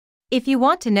If you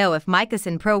want to know if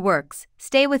Mycosyn Pro works,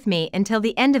 stay with me until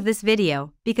the end of this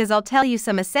video because I'll tell you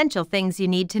some essential things you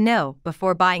need to know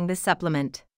before buying this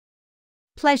supplement.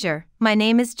 Pleasure, my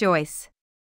name is Joyce.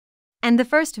 And the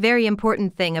first very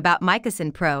important thing about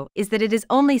Mycosyn Pro is that it is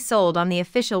only sold on the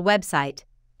official website,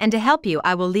 and to help you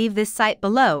I will leave this site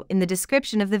below in the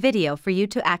description of the video for you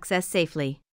to access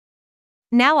safely.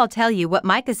 Now I'll tell you what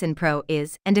Mycosyn Pro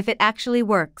is and if it actually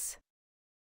works.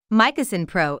 Mycosyn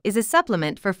Pro is a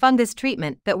supplement for fungus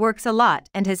treatment that works a lot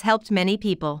and has helped many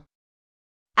people.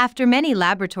 After many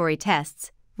laboratory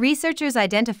tests, researchers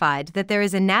identified that there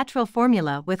is a natural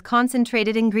formula with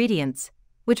concentrated ingredients,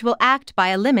 which will act by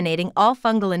eliminating all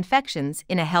fungal infections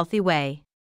in a healthy way.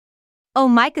 Oh,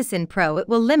 Mycosyn Pro, it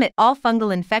will limit all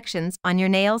fungal infections on your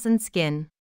nails and skin.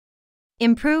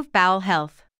 Improve bowel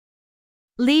health.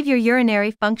 Leave your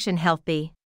urinary function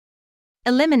healthy.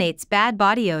 Eliminates bad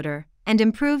body odor and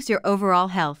improves your overall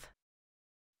health.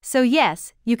 So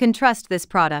yes, you can trust this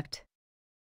product.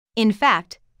 In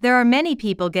fact, there are many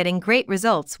people getting great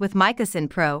results with Mycosyn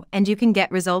Pro, and you can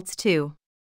get results too.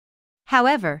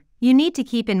 However, you need to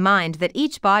keep in mind that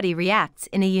each body reacts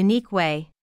in a unique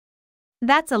way.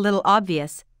 That's a little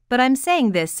obvious, but I'm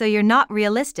saying this so you're not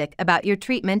realistic about your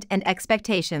treatment and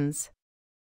expectations.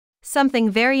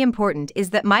 Something very important is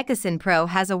that Mycosyn Pro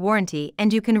has a warranty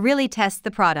and you can really test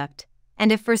the product,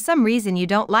 and if for some reason you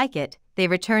don't like it, they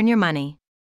return your money.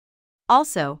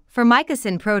 Also, for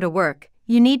Mycosyn Pro to work,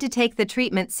 you need to take the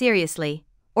treatment seriously,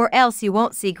 or else you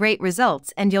won't see great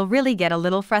results and you'll really get a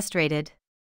little frustrated.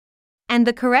 And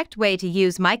the correct way to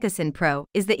use Mycosyn Pro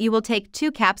is that you will take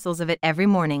 2 capsules of it every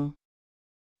morning.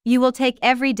 You will take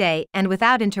every day and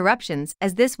without interruptions,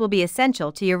 as this will be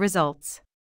essential to your results.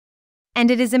 And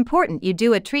it is important you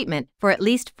do a treatment for at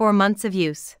least 4 months of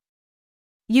use.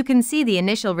 You can see the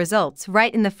initial results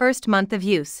right in the first month of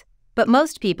use, but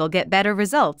most people get better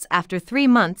results after 3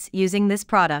 months using this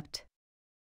product.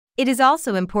 It is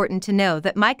also important to know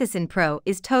that Mycosyn Pro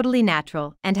is totally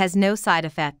natural and has no side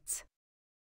effects.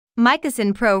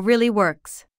 Mycosyn Pro really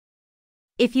works.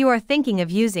 If you are thinking of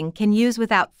using, can use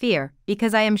without fear,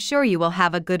 because I am sure you will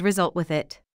have a good result with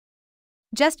it.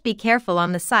 Just be careful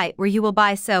on the site where you will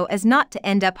buy so as not to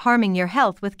end up harming your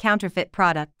health with counterfeit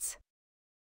products.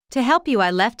 To help you,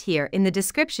 I left here in the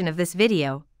description of this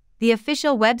video the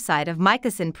official website of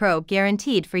Mycosyn Pro,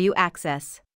 guaranteed for you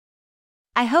access.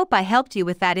 I hope I helped you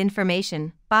with that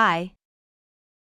information. Bye.